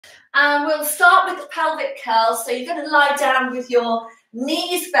And we'll start with the pelvic curls. So you're going to lie down with your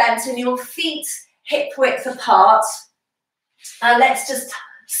knees bent and your feet hip width apart. And let's just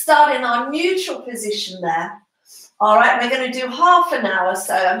start in our neutral position there. All right, we're going to do half an hour,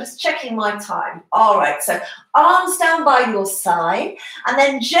 so I'm just checking my time. All right, so arms down by your side, and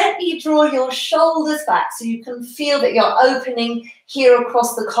then gently draw your shoulders back so you can feel that you're opening here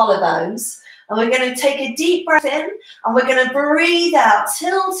across the collarbones. And we're going to take a deep breath in, and we're going to breathe out,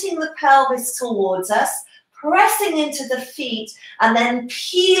 tilting the pelvis towards us, pressing into the feet, and then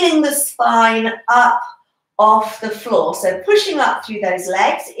peeling the spine up off the floor. So pushing up through those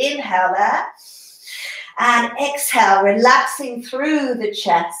legs, inhale there. And exhale, relaxing through the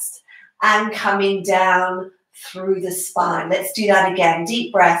chest and coming down through the spine. Let's do that again.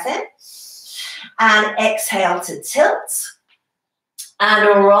 Deep breath in. And exhale to tilt.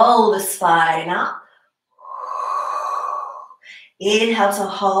 And roll the spine up. Inhale to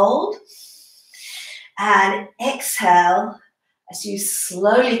hold. And exhale as you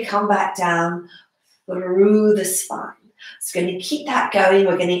slowly come back down through the spine. So we're going to keep that going.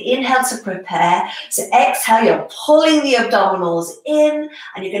 We're going to inhale to prepare. So exhale, you're pulling the abdominals in,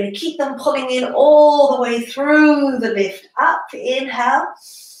 and you're going to keep them pulling in all the way through the lift up. Inhale.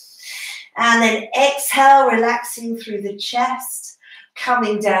 And then exhale, relaxing through the chest,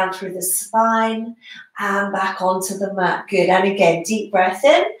 coming down through the spine, and back onto the mat. Good. And again, deep breath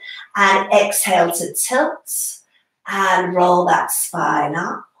in, and exhale to tilt, and roll that spine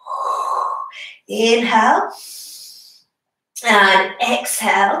up. Inhale. And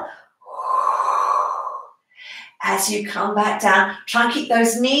exhale. As you come back down, try and keep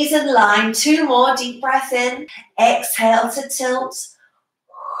those knees in line. 2 more, deep breath in. Exhale to tilt.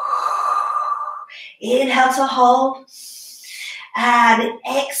 Inhale to hold. And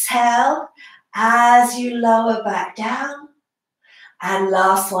exhale as you lower back down. And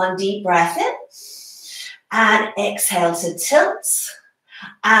last one, deep breath in. And exhale to tilt.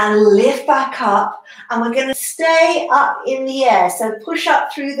 And lift back up, and we're going to stay up in the air, so push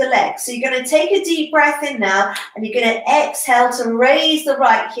up through the legs. So you're going to take a deep breath in now, and you're going to exhale to raise the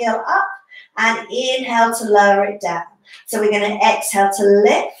right heel up, and inhale to lower it down. So we're going to exhale to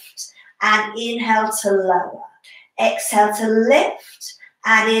lift, and inhale to lower. Exhale to lift,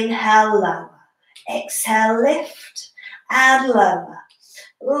 and inhale, lower. Exhale, lift, and lower.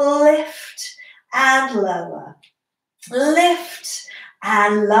 Lift, and lower. Lift,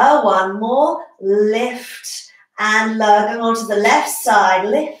 and lower. One more. Lift and lower. Going on to the left side.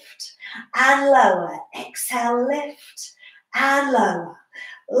 Lift and lower. Exhale. Lift and lower.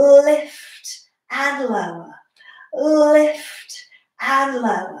 Lift and lower. Lift and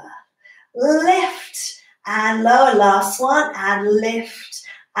lower. Lift and lower. Last one. And lift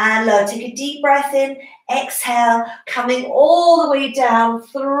and lower. Take a deep breath in. Exhale, coming all the way down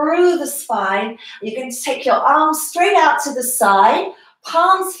through the spine. You're going to take your arms straight out to the side,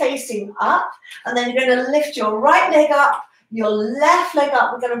 palms facing up, and then you're going to lift your right leg up, your left leg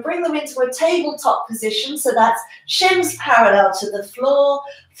up. We're going to bring them into a tabletop position, so that's shins parallel to the floor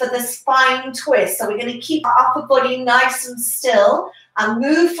for the spine twist. So we're going to keep our upper body nice and still and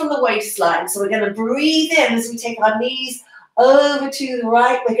move from the waistline. So we're going to breathe in as we take our knees over to the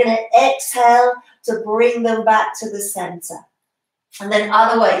right. We're going to exhale to bring them back to the center. And then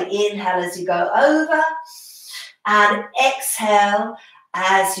other way, inhale as you go over, and exhale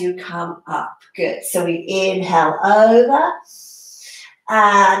as you come up. Good. So we inhale over,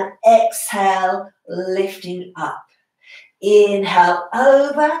 and exhale, lifting up. Inhale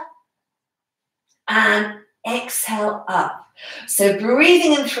over, and exhale up. So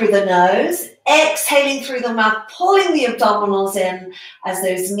breathing in through the nose, exhaling through the mouth, pulling the abdominals in as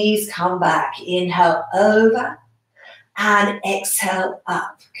those knees come back. Inhale over and exhale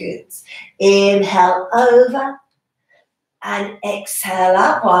up. Good. Inhale over and exhale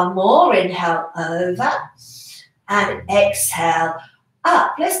up. One more. Inhale over and exhale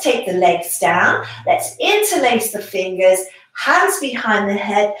up. Let's take the legs down. Let's interlace the fingers, hands behind the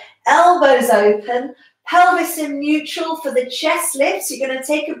head, elbows open, pelvis in neutral for the chest lift. So you're going to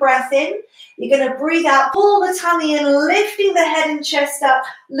take a breath in. You're going to breathe out, pull the tummy in, lifting the head and chest up,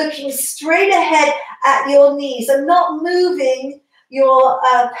 looking straight ahead at your knees and not moving your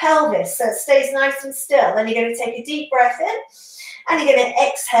pelvis. So it stays nice and still. Then you're going to take a deep breath in, and you're going to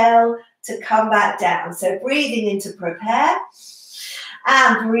exhale to come back down. So breathing in to prepare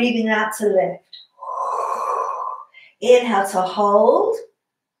and breathing out to lift. Inhale to hold.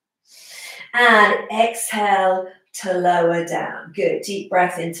 And exhale to lower down. Good. Deep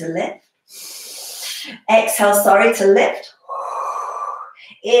breath in to lift. Exhale, to lift.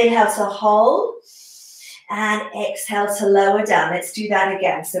 Inhale to hold. and exhale to lower down. Let's do that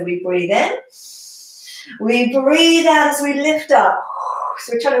again. So we breathe in. We breathe out as we lift up.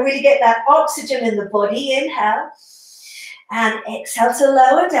 So we're trying to really get that oxygen in the body. Inhale. And exhale to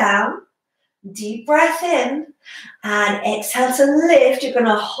lower down. Deep breath in. And exhale to lift. You're going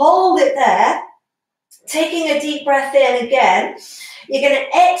to hold it there. Taking a deep breath in again. You're going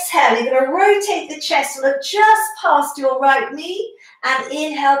to exhale. You're going to rotate the chest. Look just past your right knee. And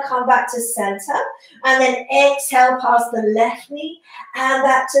inhale, come back to center. And then exhale past the left knee and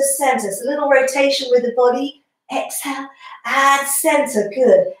back to center. So a little rotation with the body. Exhale and center.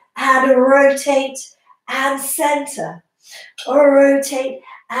 Good. And rotate and center. Or rotate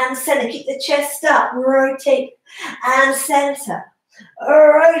and center. Keep the chest up. Rotate and center.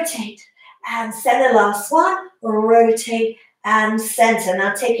 Rotate and center. Last one. Rotate and center.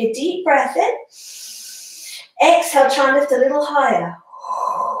 Now take a deep breath in. Exhale, try and lift a little higher.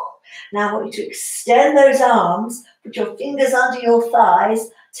 Now I want you to extend those arms, put your fingers under your thighs,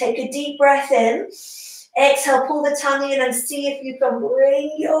 take a deep breath in. Exhale, pull the tummy in and see if you can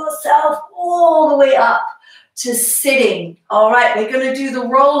bring yourself all the way up to sitting. All right, we're going to do the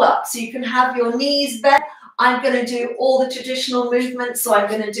roll up so you can have your knees bent. I'm going to do all the traditional movements, so I'm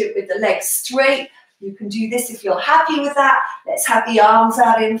going to do it with the legs straight. You can do this if you're happy with that. Let's have the arms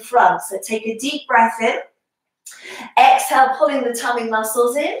out in front. So take a deep breath in. Exhale, pulling the tummy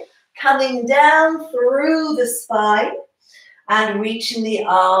muscles in, coming down through the spine and reaching the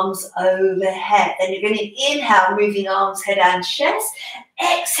arms overhead. Then you're going to inhale, moving arms, head and chest.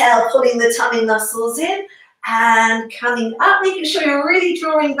 Exhale, pulling the tummy muscles in and coming up, making sure you're really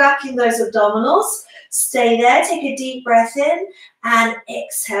drawing back in those abdominals. Stay there, take a deep breath in and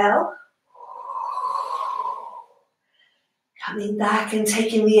exhale. Coming back and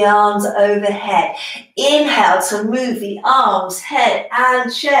taking the arms overhead. Inhale to move the arms, head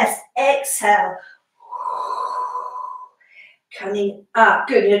and chest. Exhale. Coming up.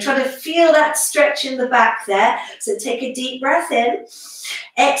 Good. You're trying to feel that stretch in the back there. So take a deep breath in.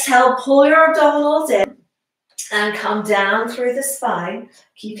 Exhale, pull your abdominals in and come down through the spine,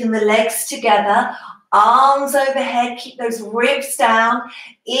 keeping the legs together. Arms overhead, keep those ribs down.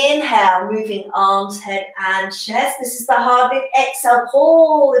 Inhale, moving arms, head and chest. This is the hard bit. Exhale,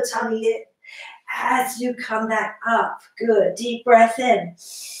 pull the tummy in as you come back up. Good. Deep breath in.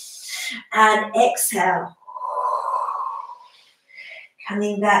 And exhale.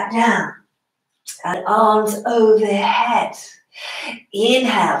 Coming back down. And arms overhead.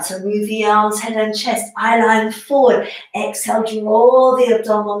 Inhale to move the arms, head and chest. Eye line forward. Exhale, draw the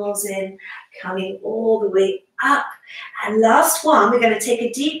abdominals in. Coming all the way up. And last one, we're going to take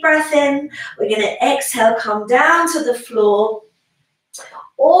a deep breath in. We're going to exhale, come down to the floor,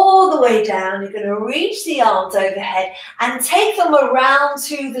 all the way down. You're going to reach the arms overhead and take them around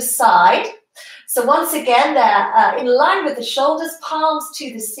to the side. So once again, they're in line with the shoulders, palms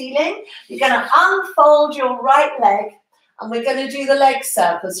to the ceiling. You're going to unfold your right leg, and we're going to do the leg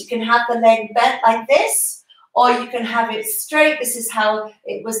circles. You can have the leg bent like this, or you can have it straight. This is how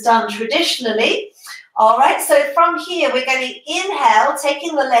it was done traditionally. All right, so from here, we're going to inhale,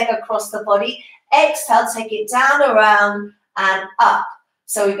 taking the leg across the body. Exhale, take it down, around, and up.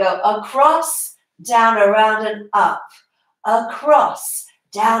 So we go across, down, around, and up. Across,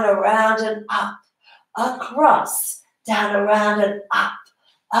 down, around, and up. Across, down, around, and up.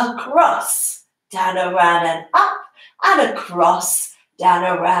 Across, down, around, and up. And across, down,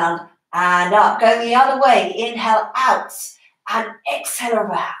 around, and up. Going the other way. Inhale out and exhale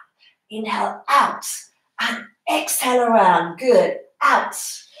around. Inhale out and exhale around. Good. Out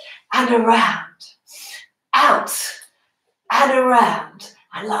and around. Out and around.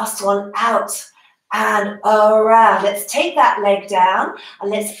 And last one, out and around. Let's take that leg down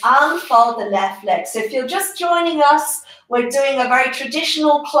and let's unfold the left leg. So if you're just joining us, we're doing a very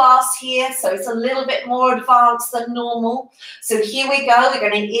traditional class here, so it's a little bit more advanced than normal. So here we go. We're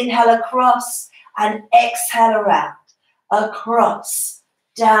going to inhale across and exhale around. Across,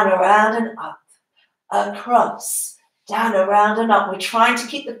 down, around, and up. Across, down, around, and up. We're trying to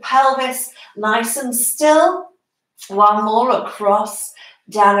keep the pelvis nice and still. One more, across,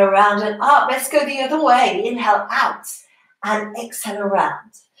 down, around, and up. Let's go the other way. Inhale out and exhale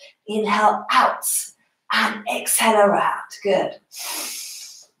around. Inhale out and exhale around. Good.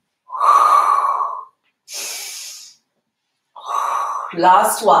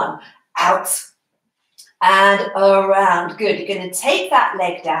 Last one. Out and around. Good. You're going to take that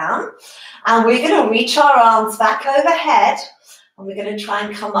leg down and we're going to reach our arms back overhead. And we're going to try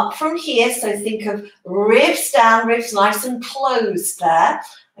and come up from here. So think of ribs down, ribs nice and closed there.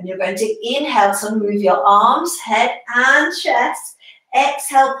 And you're going to inhale to move your arms, head and chest.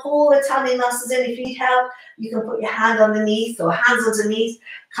 Exhale, pull the tummy muscles in. If you need help, you can put your hand underneath or hands underneath,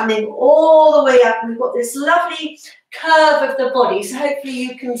 coming all the way up. We've got this lovely curve of the body. So hopefully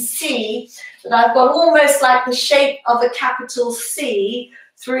you can see that I've got almost like the shape of a capital C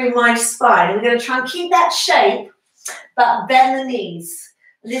through my spine. We're going to try and keep that shape, but bend the knees.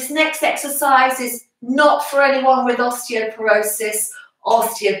 This next exercise is not for anyone with osteoporosis,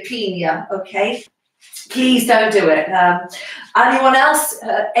 osteopenia, okay? Please don't do it. Anyone else,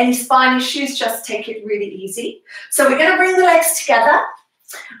 any spine issues, just take it really easy. So we're going to bring the legs together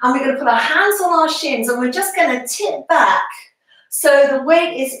and we're going to put our hands on our shins and we're just going to tip back so the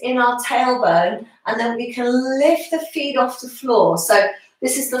weight is in our tailbone and then we can lift the feet off the floor. So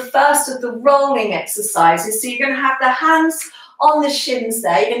this is the first of the rolling exercises. So you're going to have the hands on the shins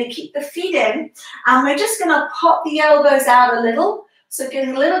there. You're going to keep the feet in and we're just going to pop the elbows out a little. So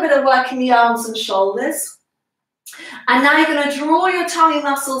getting a little bit of work in the arms and shoulders. And now you're going to draw your tummy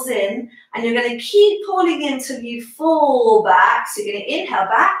muscles in and you're going to keep pulling until you fall back. So you're going to inhale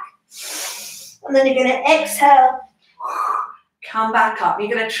back and then you're going to exhale, come back up. You're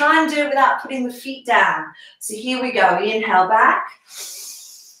going to try and do it without putting the feet down. So here we go. We inhale back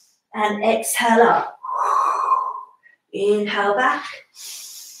and exhale up. Inhale back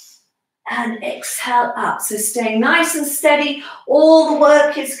and exhale up. So staying nice and steady. All the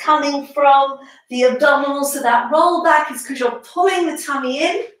work is coming from the abdominals. So that roll back is because you're pulling the tummy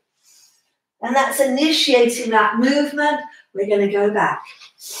in. And that's initiating that movement. We're going to go back.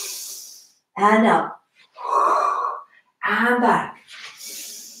 And up. And back.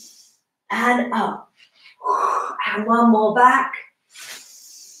 And up. And one more back.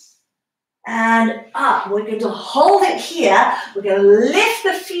 And up. We're going to hold it here. We're going to lift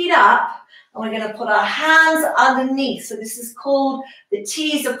the feet up. And we're going to put our hands underneath. So this is called the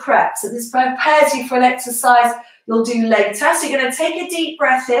teaser prep. So this prepares you for an exercise you'll do later. So you're going to take a deep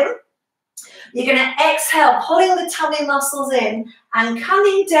breath in. You're going to exhale, pulling the tummy muscles in and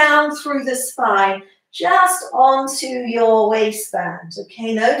coming down through the spine, just onto your waistband.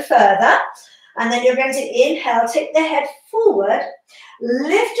 Okay, no further. And then you're going to inhale, take the head forward,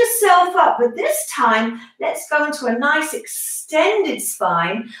 lift yourself up. But this time, let's go into a nice extended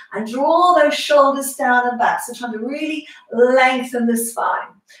spine and draw those shoulders down and back. So trying to really lengthen the spine.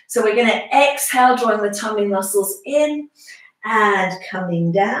 So we're going to exhale, drawing the tummy muscles in and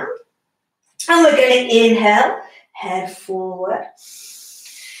coming down. And we're going to inhale, head forward,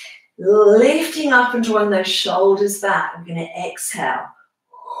 lifting up and drawing those shoulders back. We're going to exhale,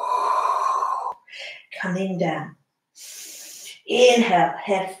 coming down. Inhale,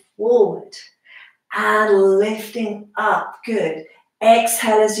 head forward and lifting up. Good.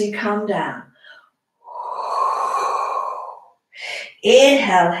 Exhale as you come down.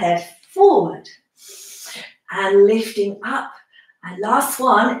 Inhale, head forward and lifting up. And last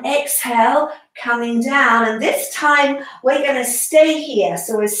one, exhale, coming down. And this time we're going to stay here.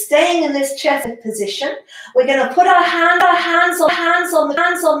 So we're staying in this chest position. We're going to put our hands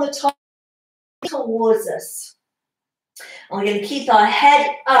on the top towards us. And we're going to keep our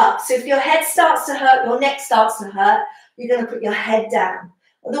head up. So if your head starts to hurt, your neck starts to hurt, you're going to put your head down.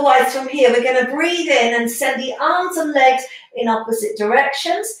 Otherwise, from here, we're going to breathe in and send the arms and legs in opposite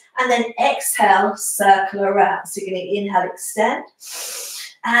directions. And then exhale, circle around. So you're going to inhale, extend.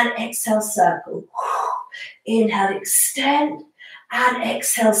 And exhale, circle. Inhale, extend. And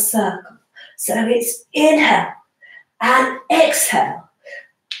exhale, circle. So it's inhale and exhale.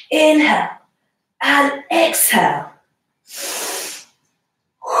 Inhale and exhale.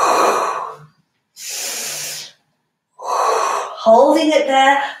 Holding it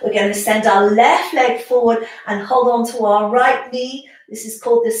there, we're going to send our left leg forward and hold on to our right knee. This is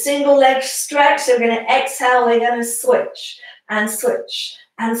called the single leg stretch. So we're going to exhale, we're going to switch and switch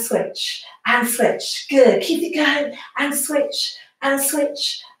and switch and switch. Good, keep it going and switch and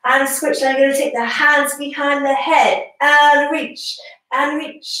switch and switch. Now you're going to take the hands behind the head and reach and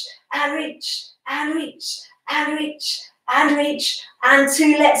reach and reach and reach and reach and reach. And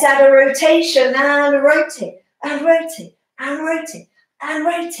two, let's add a rotation and rotate and rotate. And rotate, and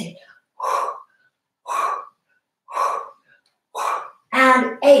rotate.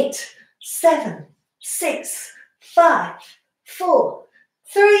 And 8, 7, 6, 5, 4,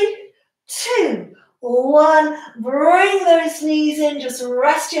 3, 2, 1. Bring those knees in, just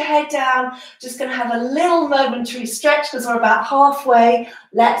rest your head down. Just going to have a little momentary stretch because we're about halfway.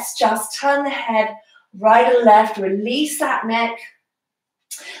 Let's just turn the head right and left, release that neck.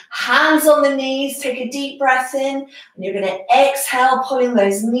 Hands on the knees, take a deep breath in, and you're going to exhale, pulling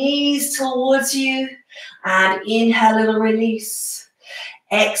those knees towards you, and inhale, little release.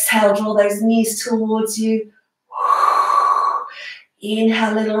 Exhale, draw those knees towards you.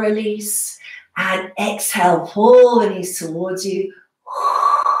 Inhale, little release. And exhale, pull the knees towards you.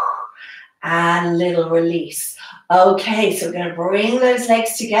 And little release. Okay, so we're going to bring those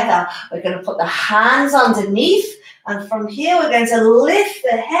legs together. We're going to put the hands underneath. And from here, we're going to lift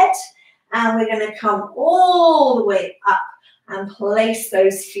the head. And we're going to come all the way up and place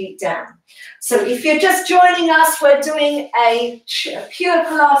those feet down. So if you're just joining us, we're doing a Pure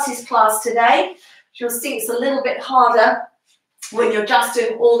Pilates class today. You'll see it's a little bit harder when you're just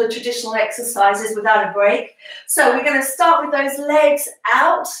doing all the traditional exercises without a break. So we're going to start with those legs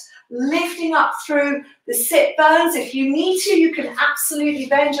out, lifting up through the sit bones. If you need to, you can absolutely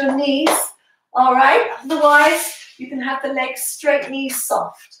bend your knees. All right. Otherwise, you can have the legs straight, knees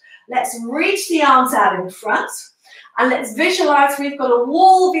soft. Let's reach the arms out in front. And let's visualize we've got a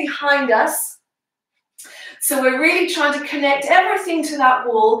wall behind us. So we're really trying to connect everything to that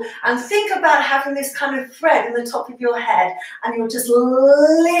wall and think about having this kind of thread in the top of your head and you're just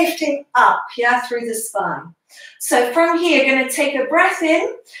lifting up, yeah, through the spine. So from here, you're going to take a breath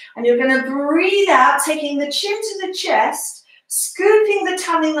in and you're going to breathe out, taking the chin to the chest, scooping the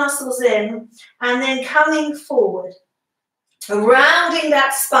tummy muscles in and then coming forward, rounding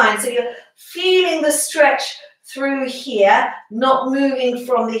that spine. So you're feeling the stretch through here, not moving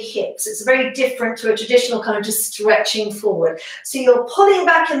from the hips. It's very different to a traditional kind of just stretching forward. So you're pulling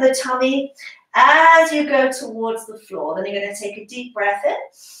back in the tummy as you go towards the floor. Then you're going to take a deep breath in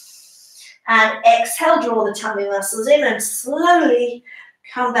and exhale, draw the tummy muscles in and slowly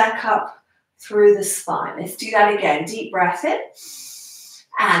come back up through the spine. Let's do that again. Deep breath in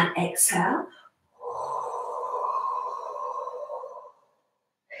and exhale.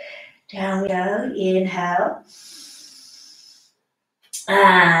 Down we go, inhale,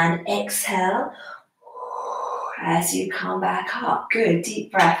 and exhale, as you come back up. Good,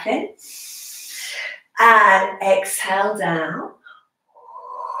 deep breath in, and exhale down,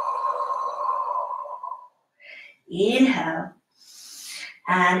 inhale,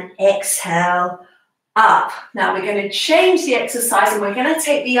 and exhale up. Now we're going to change the exercise and we're going to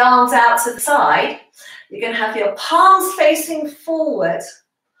take the arms out to the side. You're going to have your palms facing forward.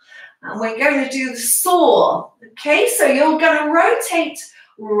 And we're going to do the saw, okay? So you're going to rotate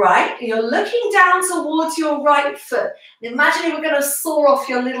right. You're looking down towards your right foot. Imagine we're going to saw off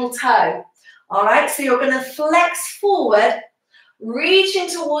your little toe, all right? So you're going to flex forward, reaching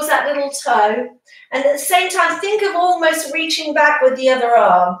towards that little toe. And at the same time, think of almost reaching back with the other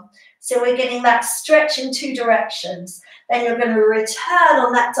arm. So we're getting that stretch in two directions. Then you're going to return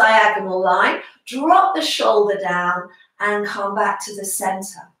on that diagonal line, drop the shoulder down, and come back to the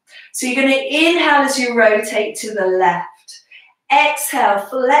center. So you're going to inhale as you rotate to the left. Exhale,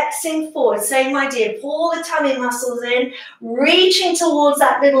 flexing forward. Same idea. Pull the tummy muscles in, reaching towards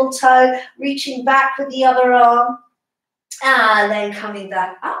that little toe, reaching back with the other arm, and then coming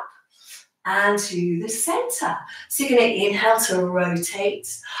back up and to the center. So you're going to inhale to rotate.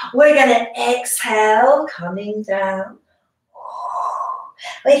 We're going to exhale, coming down.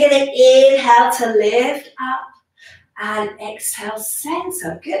 We're going to inhale to lift up. And exhale,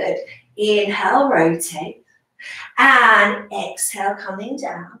 center. Good. Inhale, rotate. And exhale, coming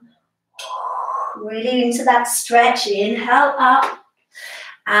down. Really into that stretch. Inhale, up.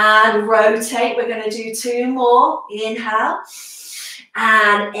 And rotate. We're going to do two more. Inhale.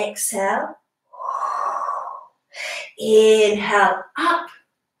 And exhale. Inhale, up.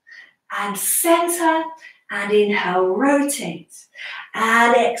 And center. And inhale, rotate.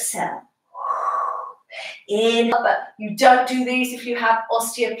 And exhale. Inhale, but you don't do these if you have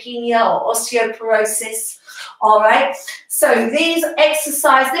osteopenia or osteoporosis, all right? So these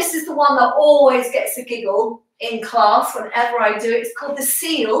exercises, this is the one that always gets a giggle in class whenever I do it. It's called the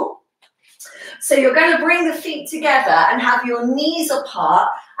seal. So you're going to bring the feet together and have your knees apart.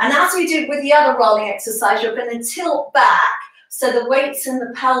 And as we did with the other rolling exercise, you're going to tilt back so the weight's in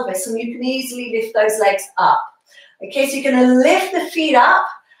the pelvis and you can easily lift those legs up. Okay, so you're going to lift the feet up.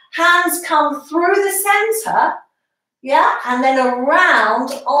 Hands come through the center, yeah, and then around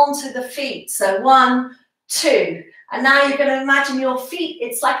onto the feet. So 1, 2. And now you're going to imagine your feet,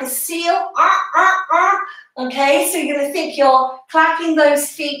 it's like a seal. Okay, so you're going to think you're clapping those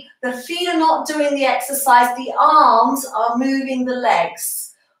feet. The feet are not doing the exercise. The arms are moving the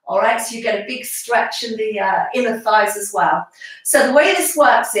legs. All right, so you get a big stretch in the inner thighs as well. So the way this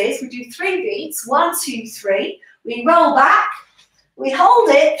works is we do 3 beats, 1, 2, 3. We roll back. We hold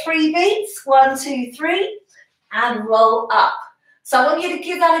it, 3 beats, 1, 2, 3, and roll up. So I want you to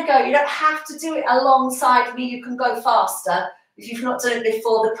give that a go. You don't have to do it alongside me. You can go faster. If you've not done it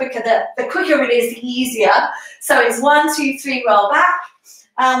before, the quicker it is, the easier. So it's 1, 2, 3, roll back,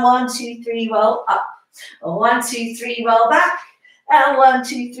 and 1, 2, 3, roll up. 1, 2, 3, roll back, And 1,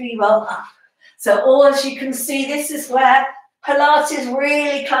 2, 3, roll up. So all, as you can see, this is where Pilates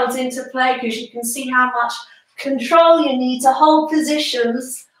really comes into play, because you can see how much control you need to hold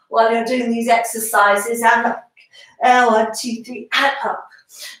positions while you're doing these exercises. And back. 1, 2, 3, and up.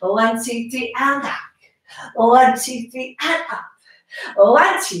 1, 2, 3, and back. 1, 2, 3, and up.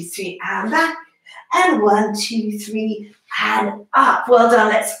 1, 2, 3, and back. And 1, 2, 3, and up. Well done.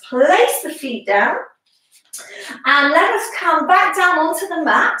 Let's place the feet down. And let us come back down onto the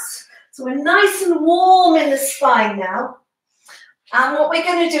mat. So we're nice and warm in the spine now. And what we're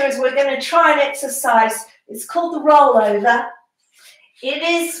going to do is we're going to try an exercise. It's called the rollover. It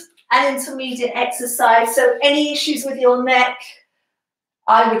is an intermediate exercise. So any issues with your neck,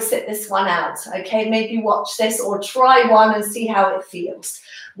 I would sit this one out. Okay, maybe watch this or try one and see how it feels.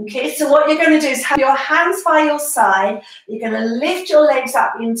 Okay, so what you're going to do is have your hands by your side. You're going to lift your legs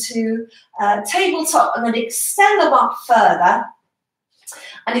up into tabletop and then extend them up further.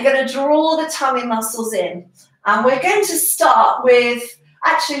 And you're going to draw the tummy muscles in. And we're going to start with,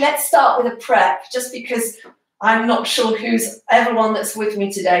 actually, let's start with a prep, just because I'm not sure who's everyone that's with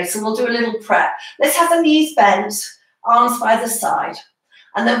me today. So we'll do a little prep. Let's have the knees bent, arms by the side.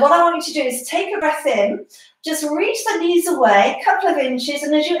 And then what I want you to do is take a breath in, just reach the knees away a couple of inches,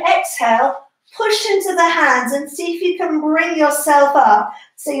 and as you exhale, push into the hands and see if you can bring yourself up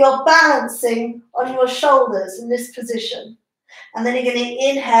so you're balancing on your shoulders in this position. And then you're going to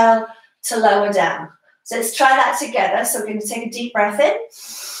inhale to lower down. So let's try that together. So we're going to take a deep breath in,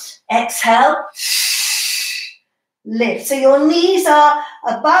 exhale, lift. So your knees are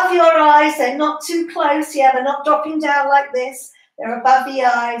above your eyes. They're not too close. Yeah, they're not dropping down like this. They're above the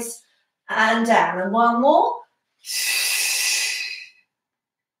eyes and down. And one more.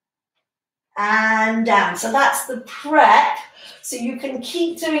 And down. So that's the prep. So you can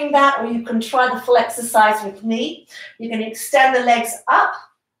keep doing that, or you can try the full exercise with me. You're going to extend the legs up,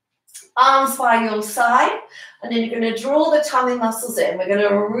 arms by your side, and then you're going to draw the tummy muscles in. We're going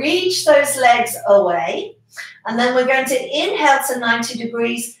to reach those legs away, and then we're going to inhale to 90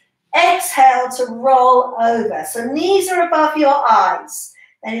 degrees, exhale to roll over. So knees are above your eyes.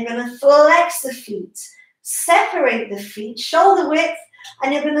 Then you're going to flex the feet, separate the feet, shoulder width,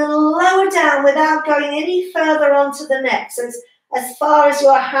 and you're going to lower down without going any further onto the neck. So it's as far as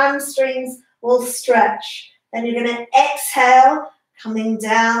your hamstrings will stretch. Then you're going to exhale, coming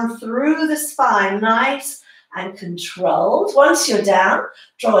down through the spine, nice and controlled. Once you're down,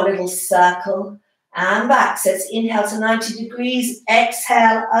 draw a little circle and back. So it's inhale to 90 degrees,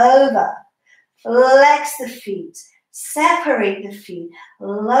 exhale over. Flex the feet, separate the feet,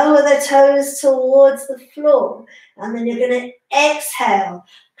 lower the toes towards the floor. And then you're going to exhale,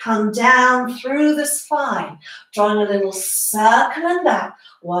 come down through the spine, drawing a little circle and back.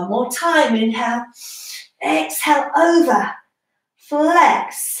 One more time, inhale, exhale over,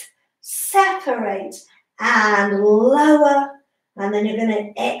 flex, separate, and lower. And then you're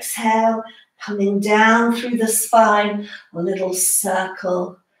going to exhale, coming down through the spine, a little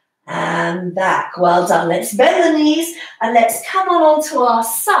circle and back. Well done. Let's bend the knees and let's come onto our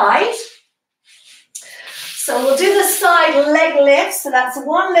side. So we'll do the side leg lift. So that's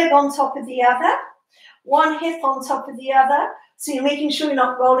one leg on top of the other, one hip on top of the other. So you're making sure you're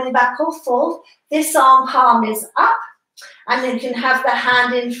not rolling back or forth. This arm palm is up, and then you can have the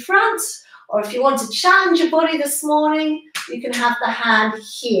hand in front, or if you want to challenge your body this morning, you can have the hand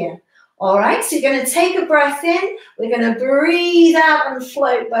here. All right, so you're going to take a breath in. We're going to breathe out and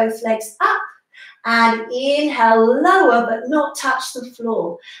float both legs up, and inhale, lower but not touch the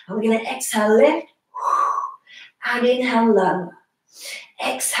floor. And we're going to exhale, lift, and inhale, lower.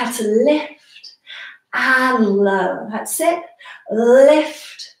 Exhale to lift and lower. That's it.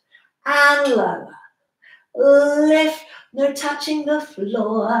 Lift and lower. Lift, no touching the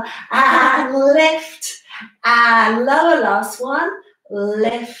floor, and lift and lower. Last one.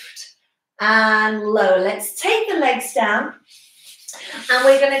 Lift and lower. Let's take the legs down, and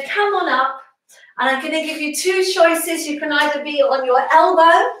we're going to come on up, and I'm going to give you two choices. You can either be on your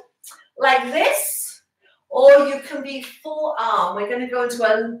elbow like this, or you can be forearm. We're going to go into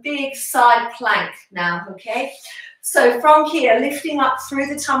a big side plank now, okay? So from here, lifting up through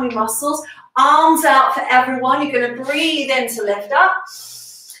the tummy muscles, arms out for everyone. You're going to breathe in to lift up.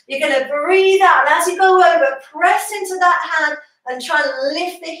 You're going to breathe out, and as you go over, press into that hand and try and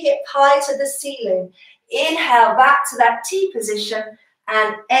lift the hip high to the ceiling. Inhale back to that T position,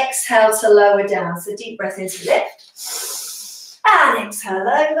 and exhale to lower down. So deep breath in to lift, and exhale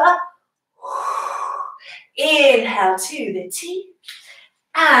over. Inhale to the T,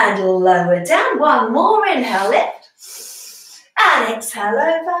 and lower down. One more, inhale, lift, and exhale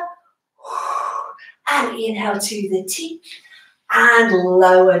over, and inhale to the T, and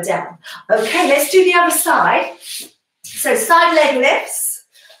lower down. Okay, let's do the other side. So side leg lifts,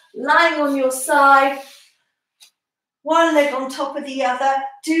 lying on your side, one leg on top of the other.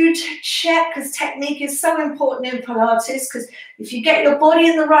 Do check, because technique is so important in Pilates, because if you get your body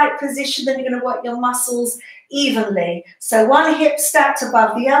in the right position, then you're going to work your muscles evenly. So one hip stacked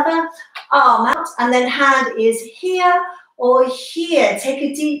above the other, arm out, and then hand is here or here. Take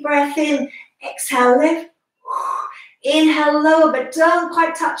a deep breath in, exhale, lift. Inhale, lower, but don't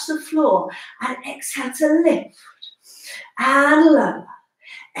quite touch the floor. And exhale to lift. And lower.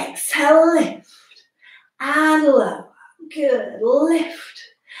 Exhale, lift. And lower. Good. Lift.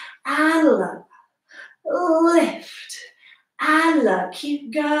 And lower. Lift. And lower.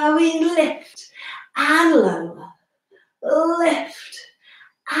 Keep going. Lift. And lower. Lift.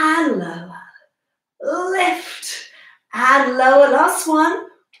 And lower. Lift. And lower. Last one.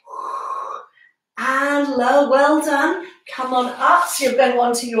 And low, well done. Come on up. So you're going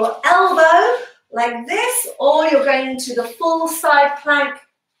onto your elbow like this, or you're going into the full side plank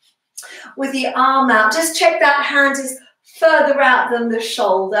with the arm out. Just check that hand is further out than the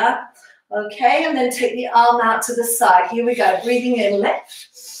shoulder. Okay, and then take the arm out to the side. Here we go. Breathing in,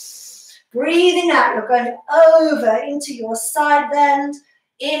 lift. Breathing out, you're going over into your side bend.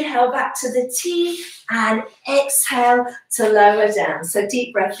 Inhale back to the T and exhale to lower down. So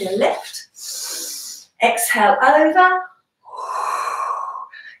deep breath in, lift. Exhale over,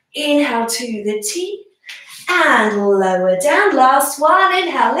 inhale to the T, and lower down. Last one,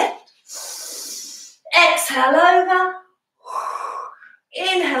 inhale, lift, exhale over,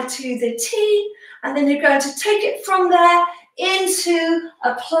 inhale to the T, and then you're going to take it from there into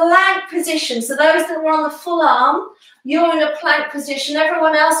a plank position. So those that were on the full arm, you're in a plank position.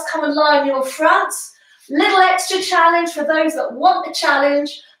 Everyone else come and lie on your front. Little extra challenge for those that want the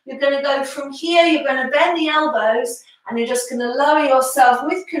challenge. You're going to go from here, you're going to bend the elbows, and you're just going to lower yourself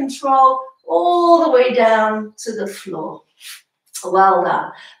with control all the way down to the floor. Well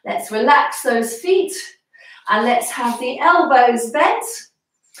done. Let's relax those feet, and let's have the elbows bent.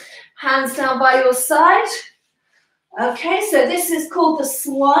 Hands down by your side. Okay, so this is called the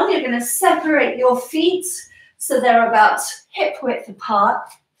swan. You're going to separate your feet so they're about hip width apart.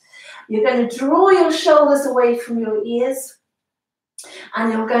 You're going to draw your shoulders away from your ears.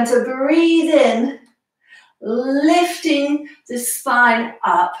 And you're going to breathe in, lifting the spine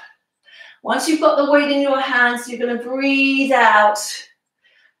up. Once you've got the weight in your hands, you're going to breathe out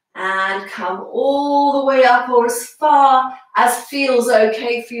and come all the way up, or as far as feels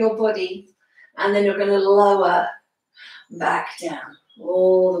okay for your body. And then you're going to lower back down,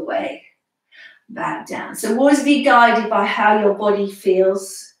 all the way back down. So always be guided by how your body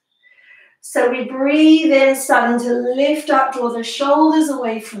feels. So we breathe in, starting to lift up, draw the shoulders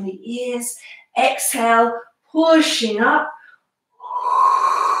away from the ears. Exhale, pushing up.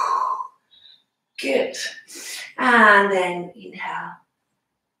 Good. And then inhale.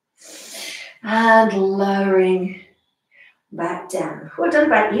 And lowering back down. Well done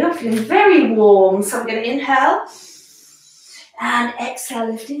about you. I'm feeling very warm. So I'm going to inhale. And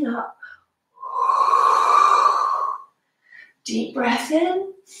exhale, lifting up. Deep breath in.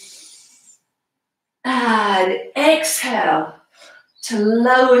 And exhale to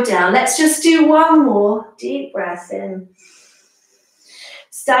lower down. Let's just do one more. Deep breath in.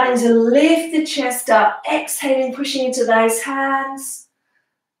 Starting to lift the chest up. Exhaling, pushing into those hands.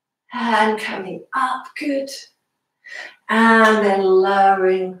 And coming up. Good. And then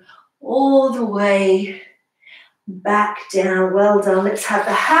lowering all the way back down. Well done. Let's have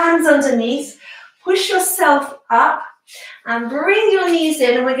the hands underneath. Push yourself up. And bring your knees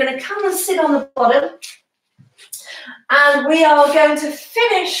in, and we're going to come and sit on the bottom. And we are going to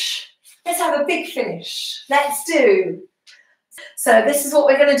finish. Let's have a big finish. Let's do. So this is what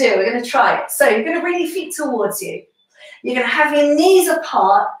we're going to do. We're going to try it. So you're going to bring your feet towards you. You're going to have your knees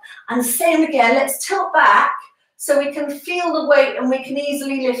apart. And same again. Let's tilt back so we can feel the weight and we can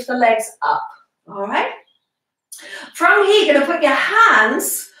easily lift the legs up. All right? From here, you're going to put your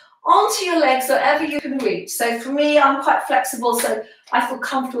hands onto your legs wherever you can reach. So for me, I'm quite flexible, so I feel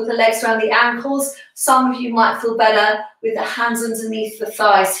comfortable with the legs around the ankles. Some of you might feel better with the hands underneath the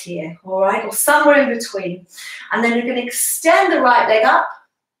thighs here, all right, or somewhere in between. And then you're going to extend the right leg up.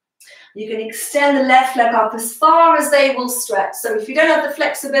 You can extend the left leg up as far as they will stretch. So if you don't have the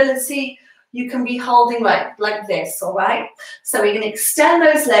flexibility, you can be holding like this, all right? So we're going to extend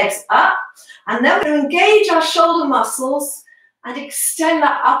those legs up, and then we're going to engage our shoulder muscles and extend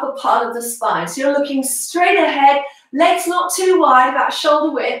that upper part of the spine. So you're looking straight ahead, legs not too wide, about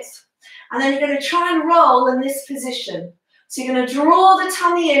shoulder width. And then you're going to try and roll in this position. So you're going to draw the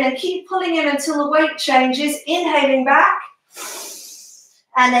tummy in and keep pulling in until the weight changes. Inhaling back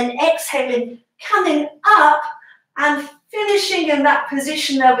And then exhaling, coming up and finishing in that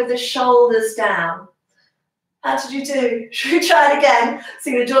position there with the shoulders down. How did you do? Should we try it again? So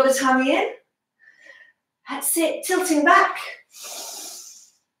you're going to draw the tummy in. That's it, tilting back.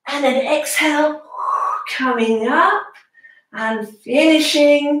 And then exhale, coming up and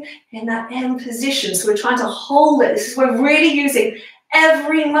finishing in that end position. So we're trying to hold it. This is, we're really using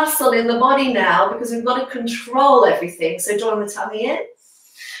every muscle in the body now because we've got to control everything. So drawing the tummy in,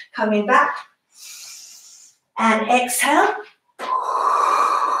 coming back, and exhale.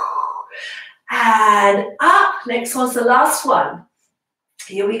 And up. Next one's the last one.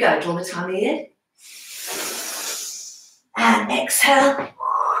 Here we go. Draw the tummy in. And exhale.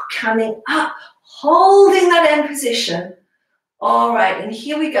 Coming up. Holding that end position. All right. And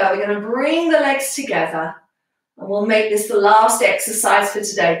here we go. We're going to bring the legs together. And we'll make this the last exercise for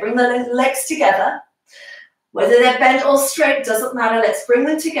today. Bring the legs together. Whether they're bent or straight, doesn't matter. Let's bring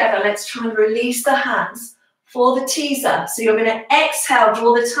them together. Let's try and release the hands for the teaser. So you're going to exhale.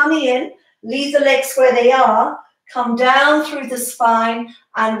 Draw the tummy in. Leave the legs where they are, come down through the spine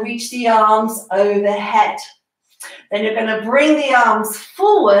and reach the arms overhead. Then you're going to bring the arms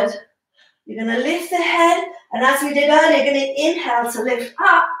forward. You're going to lift the head, and as we did earlier, you're going to inhale to lift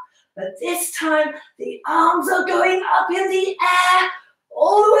up, but this time the arms are going up in the air,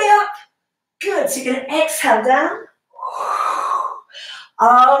 all the way up. Good, so you're going to exhale down,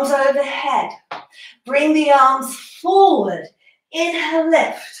 arms overhead. Bring the arms forward, inhale,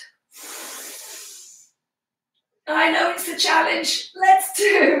 lift. I know it's a challenge. Let's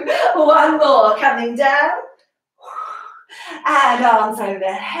do one more. Coming down. And arms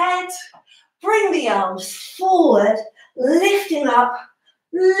overhead. Bring the arms forward. Lifting up.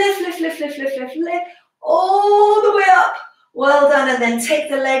 Lift, lift, lift, lift, lift, lift, lift. All the way up. Well done. And then take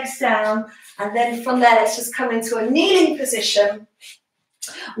the legs down. And then from there, let's just come into a kneeling position.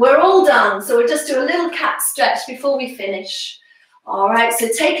 We're all done. So we'll just do a little cat stretch before we finish. All right. So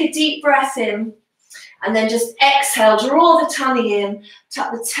take a deep breath in. And then just exhale, draw the tummy in,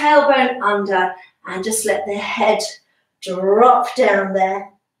 tuck the tailbone under, and just let the head drop down there.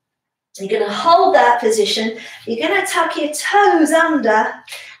 You're going to hold that position. You're going to tuck your toes under,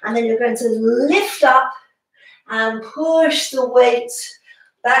 and then you're going to lift up and push the weight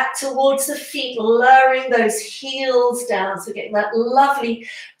back towards the feet, lowering those heels down. So getting that lovely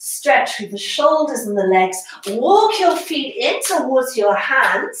stretch through the shoulders and the legs. Walk your feet in towards your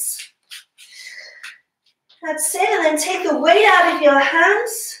hands. That's it, and then take the weight out of your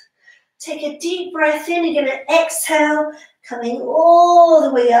hands. Take a deep breath in. You're going to exhale, coming all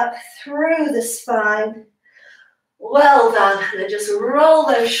the way up through the spine. Well done. And then just roll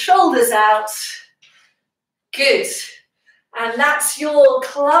those shoulders out. Good. And that's your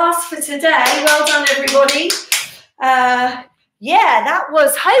class for today. Well done, everybody. Yeah, that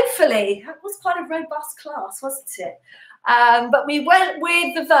was quite a robust class, wasn't it? But we went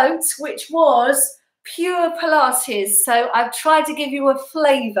with the vote, which was Pure Pilates. So I've tried to give you a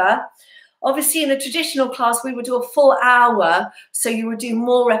flavour. Obviously, in a traditional class, we would do a full hour, so you would do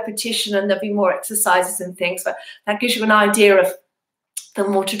more repetition and there'd be more exercises and things. But that gives you an idea of the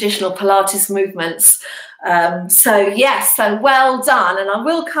more traditional Pilates movements. So well done. And I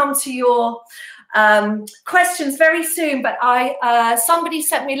will come to your questions very soon, but somebody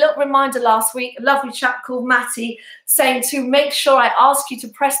sent me a little reminder last week, a lovely chap called Matty, saying to make sure I ask you to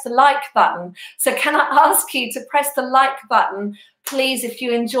press the like button. So can I ask you to press the like button, please, if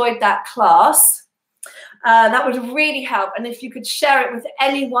you enjoyed that class? That would really help. And if you could share it with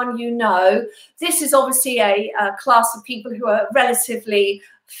anyone you know. This is obviously a class of people who are relatively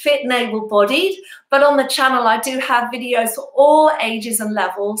fit and able-bodied, but on the channel I do have videos for all ages and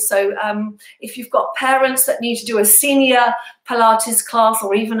levels. So if you've got parents that need to do a senior Pilates class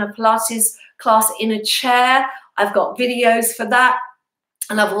or even a Pilates class in a chair, I've got videos for that.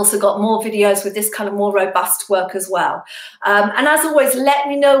 And I've also got more videos with this kind of more robust work as well. And as always, let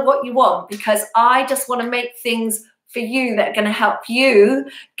me know what you want, because I just want to make things for you that are going to help you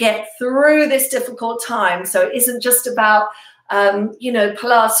get through this difficult time. So it isn't just about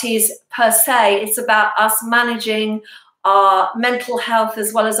Pilates per se. It's about us managing our mental health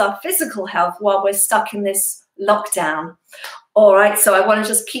as well as our physical health while we're stuck in this lockdown. All right, so I want to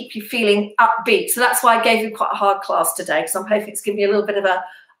just keep you feeling upbeat. So that's why I gave you quite a hard class today, because I'm hoping it's giving you a little bit of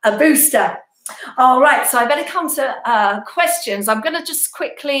a booster. All right, so I better come to questions. I'm going to just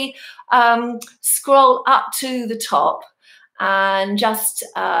quickly scroll up to the top and just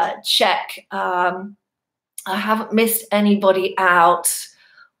check. I haven't missed anybody out.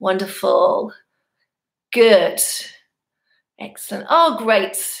 Wonderful. Good. Excellent. Oh,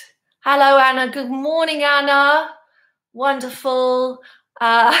 great. Hello, Anna. Good morning, Anna. Wonderful.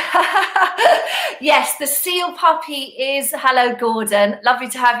 Yes, the seal puppy is, hello Gordon, lovely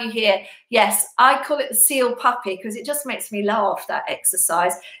to have you here. Yes, I call it the seal puppy because it just makes me laugh, that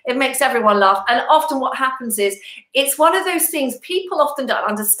exercise. It makes everyone laugh. And often what happens is, it's one of those things people often don't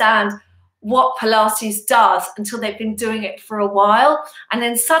understand what Pilates does until they've been doing it for a while. And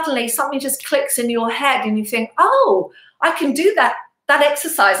then suddenly something just clicks in your head and you think, oh, I can do that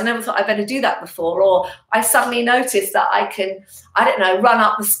exercise. I never thought I'd better do that before. Or I suddenly noticed that I can, I don't know, run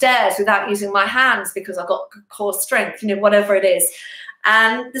up the stairs without using my hands because I've got good core strength, you know, whatever it is.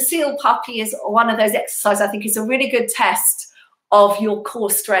 And the seal puppy is one of those exercises I think is a really good test of your core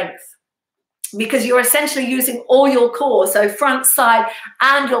strength, because you're essentially using all your core, so front, side,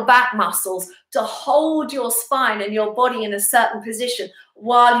 and your back muscles, to hold your spine and your body in a certain position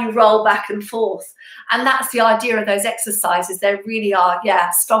while you roll back and forth. And that's the idea of those exercises. They really are,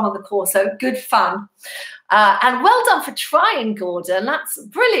 yeah, strong on the core. So good fun. And well done for trying, Gordon. That's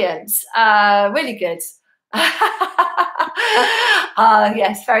brilliant. Really good.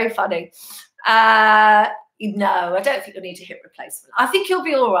 Yes, very funny. No, I don't think you'll need a hip replacement. I think you'll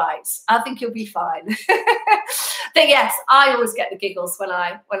be all right. I think you'll be fine. But yes, I always get the giggles when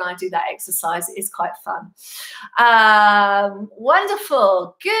I do that exercise. It is quite fun.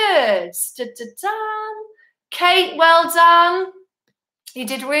 Wonderful. Good. Kate, well done. You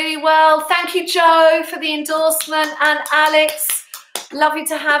did really well. Thank you, Joe, for the endorsement, and Alex. Lovely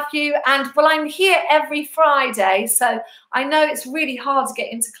to have you. And well, I'm here every Friday, so I know it's really hard to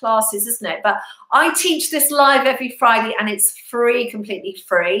get into classes, isn't it? But I teach this live every Friday and it's free, completely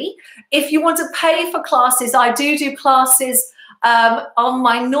free. If you want to pay for classes, I do classes on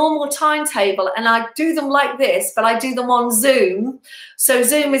my normal timetable, and I do them like this, but I do them on Zoom. So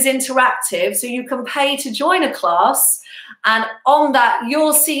Zoom is interactive, so you can pay to join a class. And on that,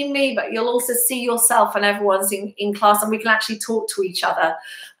 you'll see me, but you'll also see yourself, and everyone's in class, and we can actually talk to each other.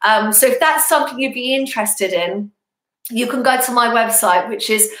 So if that's something you'd be interested in, you can go to my website, which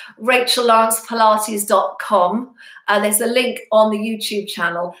is rachellawrencepilates.com. There's a link on the YouTube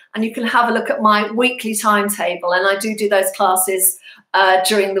channel, and you can have a look at my weekly timetable. And I do those classes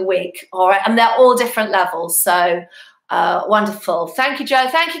during the week. All right. And they're all different levels. So wonderful. Thank you, Joe.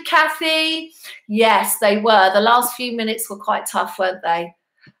 Thank you, Kathy. Yes, they were. The last few minutes were quite tough, weren't they?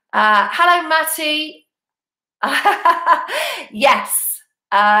 Hello, Matty. Yes.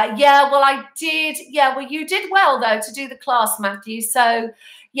 Yeah, well, I did. Yeah, well, you did well, though, to do the class, Matthew. So,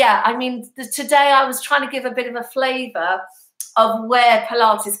 yeah, I mean, today I was trying to give a bit of a flavour of where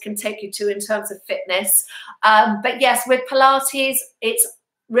Pilates can take you to in terms of fitness. But yes, with Pilates, it's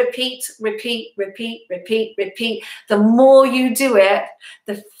repeat, repeat, repeat, repeat, repeat. The more you do it,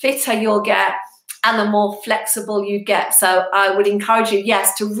 the fitter you'll get and the more flexible you get. So I would encourage you,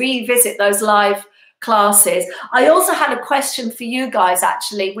 yes, to revisit those live classes. I also had a question for you guys,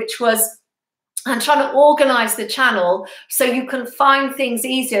 actually, which was, I'm trying to organize the channel so you can find things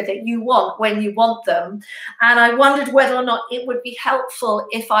easier that you want when you want them. And I wondered whether or not it would be helpful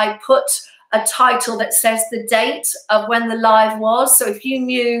if I put a title that says the date of when the live was. So if you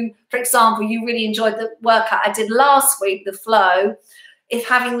knew, for example, you really enjoyed the workout I did last week, the flow, if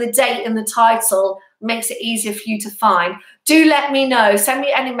having the date in the title makes it easier for you to find, do let me know. Send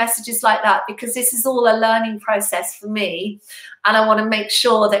me any messages like that, because this is all a learning process for me, and I want to make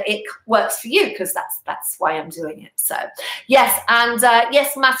sure that it works for you, because that's why I'm doing it. So yes, and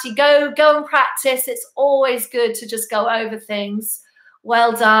yes, Matty, go and practice. It's always good to just go over things.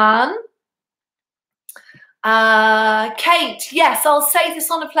 Well done. Kate, yes, I'll save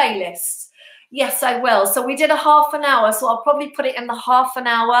this on a playlist. Yes, I will. So we did a half an hour, so I'll probably put it in the half an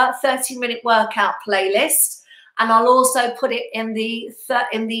hour, 30-minute workout playlist, and I'll also put it in the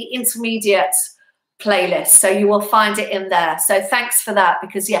intermediate playlist. So you will find it in there. So thanks for that,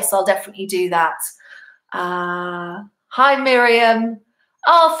 because yes, I'll definitely do that. Hi, Miriam.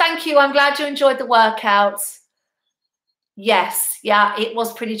 Oh, thank you. I'm glad you enjoyed the workout. Yes, yeah, it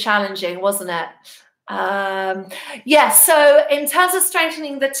was pretty challenging, wasn't it? Yeah, so in terms of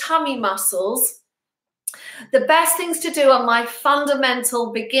strengthening the tummy muscles, the best things to do are my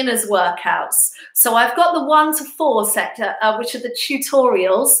fundamental beginners workouts. So I've got the 1 to 4 sector, which are the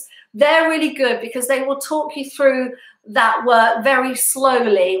tutorials. They're really good because they will talk you through that work very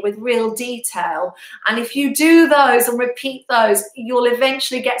slowly with real detail. And if you do those and repeat those, you'll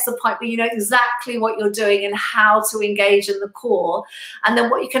eventually get to the point where you know exactly what you're doing and how to engage in the core. And then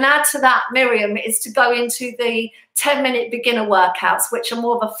what you can add to that, Miriam, is to go into the 10-minute beginner workouts, which are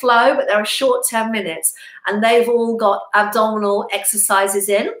more of a flow, but they're a short 10 minutes. And they've all got abdominal exercises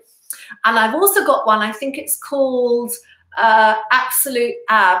in. And I've also got one, I think it's called Absolute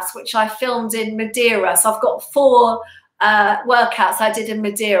Abs, which I filmed in Madeira. So I've got 4 workouts I did in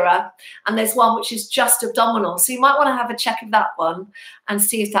Madeira, and there's one which is just abdominal. So you might want to have a check of that one and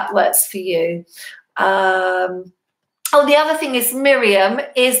see if that works for you. Oh, the other thing is, Miriam,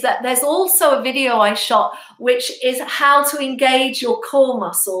 is that there's also a video I shot which is how to engage your core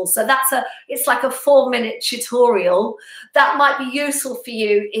muscles. So it's like a 4-minute tutorial that might be useful for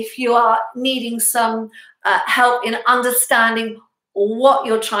you if you are needing some help in understanding what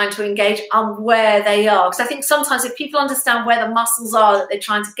you're trying to engage and where they are. Because I think sometimes if people understand where the muscles are that they're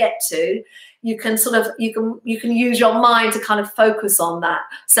trying to get to, you can use your mind to kind of focus on that.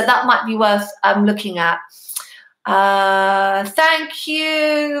 So that might be worth looking at. Thank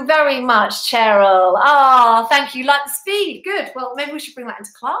you very much, Cheryl. Oh, thank you. Like the speed. Good. Well, maybe we should bring that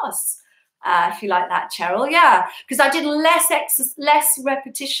into class. If you like that, Cheryl. Yeah, because I did less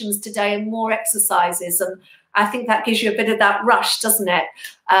repetitions today and more exercises, and I think that gives you a bit of that rush, doesn't it?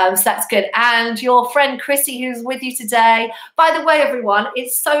 So that's good. And your friend Chrissy, who's with you today. By the way, everyone,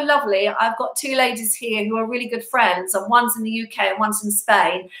 it's so lovely. I've got 2 ladies here who are really good friends, and one's in the UK and one's in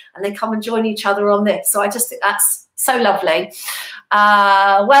Spain, and they come and join each other on this. So I just think that's so lovely.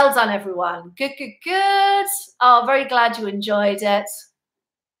 Well done, everyone. Good, good, good. Oh, very glad you enjoyed it.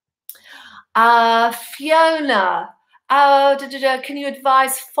 Fiona. Oh, can you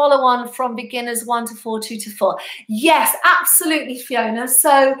advise follow on from beginners 1 to 4, 2 to 4? Yes, absolutely, Fiona.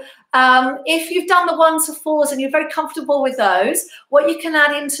 So if you've done the 1 to 4s and you're very comfortable with those, what you can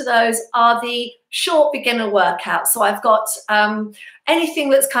add into those are the short beginner workouts. So I've got anything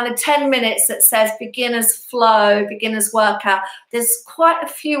that's kind of 10 minutes that says beginners flow, beginners workout. There's quite a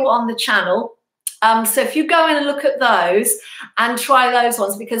few on the channel. So if you go in and look at those and try those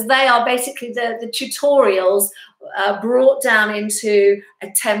ones, because they are basically the tutorials brought down into a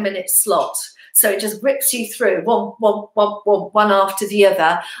 10-minute slot. So it just rips you through one after the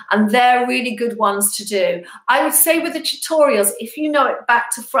other. And they're really good ones to do. I would say with the tutorials, if you know it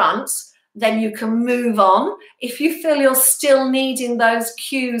back to front, then you can move on. If you feel you're still needing those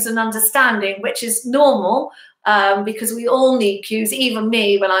cues and understanding, which is normal, because we all need cues, even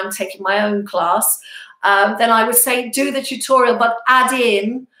me when I'm taking my own class, then I would say do the tutorial, but add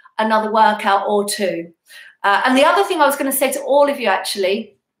in another workout or 2. And the other thing I was going to say to all of you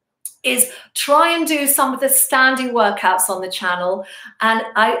actually is try and do some of the standing workouts on the channel. And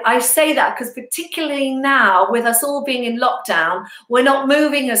I say that because particularly now with us all being in lockdown, we're not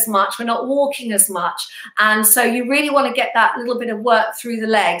moving as much, we're not walking as much. And so you really want to get that little bit of work through the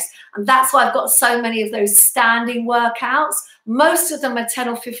legs. And that's why I've got so many of those standing workouts. Most of them are 10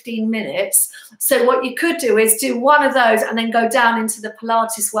 or 15 minutes. So what you could do is do one of those and then go down into the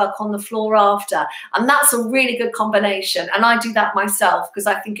Pilates work on the floor after. And that's a really good combination. And I do that myself because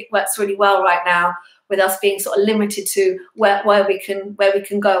I think it works really well right now with us being sort of limited to where we can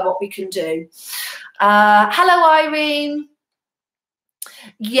go and what we can do. Hello, Irene.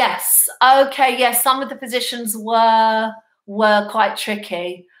 Yes. Okay. Yes. Some of the positions were quite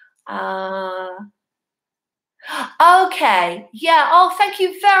tricky. Okay, yeah. Oh, thank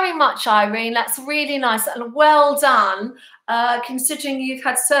you very much, Irene. That's really nice and well done. Considering you've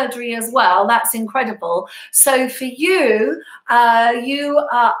had surgery as well, that's incredible. So for you,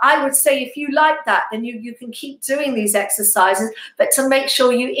 I would say if you like that, then you can keep doing these exercises, but to make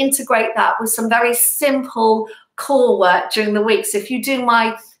sure you integrate that with some very simple core work during the week. So if you do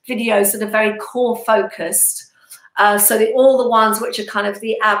my videos that are very core focused, so all the ones which are kind of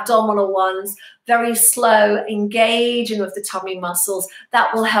the abdominal ones, very slow, engaging with the tummy muscles,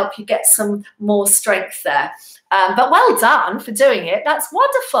 that will help you get some more strength there. But well done for doing it. That's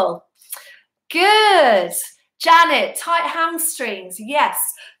wonderful. Good. Janet, tight hamstrings.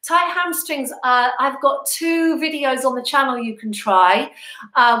 Yes, tight hamstrings. I've got 2 videos on the channel you can try,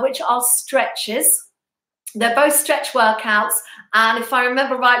 which are stretches. They're both stretch workouts. And if I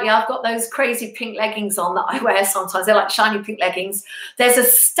remember rightly, I've got those crazy pink leggings on that I wear sometimes. They're like shiny pink leggings. There's a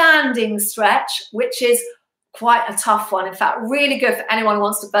standing stretch, which is quite a tough one. In fact, really good for anyone who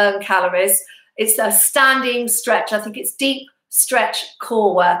wants to burn calories. It's a standing stretch. I think it's deep stretch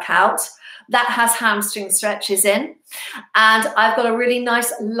core workout. That has hamstring stretches in. And I've got a really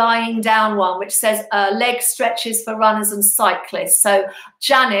nice lying down one, which says leg stretches for runners and cyclists. So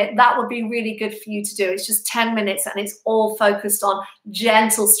Janet, that would be really good for you to do. It's just 10 minutes and it's all focused on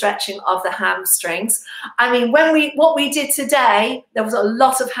gentle stretching of the hamstrings. I mean, what we did today, there was a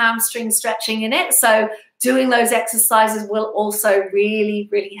lot of hamstring stretching in it. So doing those exercises will also really,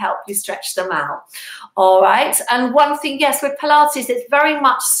 really help you stretch them out. All right. And one thing, yes, with Pilates, it's very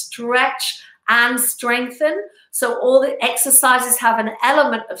much stretch and strengthen. So all the exercises have an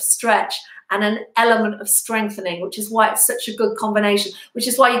element of stretch and an element of strengthening, which is why it's such a good combination, which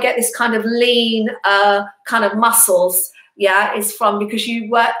is why you get this kind of lean kind of muscles. Yeah, is from because you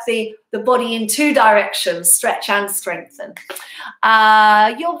work the body in two directions, stretch and strengthen.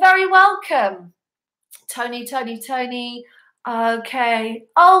 You're very welcome. Tony. Okay.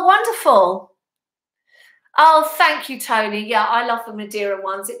 Oh, wonderful. Oh, thank you, Tony. Yeah, I love the Madeira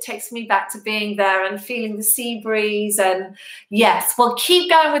ones. It takes me back to being there and feeling the sea breeze. And yes, well, keep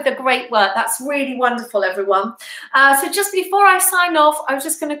going with the great work. That's really wonderful, everyone. So just before I sign off, I was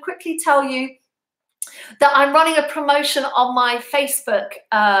just going to quickly tell you that I'm running a promotion on my Facebook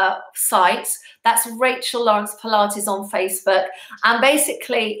site. That's Rachel Lawrence Pilates on Facebook. And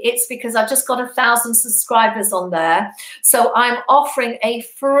basically, it's because I've just got 1,000 subscribers on there. So I'm offering a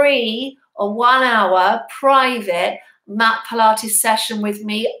free 1 hour private mat Pilates session with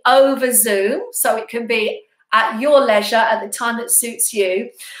me over Zoom. So it can be at your leisure at the time that suits you.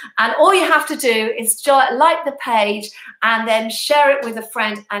 And all you have to do is like the page and then share it with a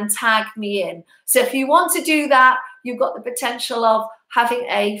friend and tag me in. So if you want to do that, you've got the potential of having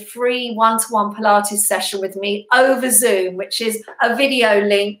a free one-to-one Pilates session with me over Zoom, which is a video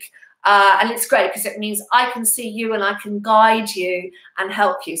link. And it's great because it means I can see you and I can guide you and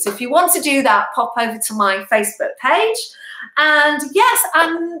help you. So if you want to do that, pop over to my Facebook page. And yes,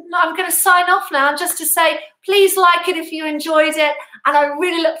 I'm going to sign off now just to say, please like it if you enjoyed it. And I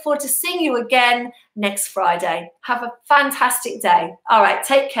really look forward to seeing you again next Friday. Have a fantastic day. All right,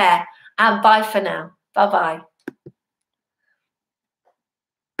 take care and bye for now. Bye-bye.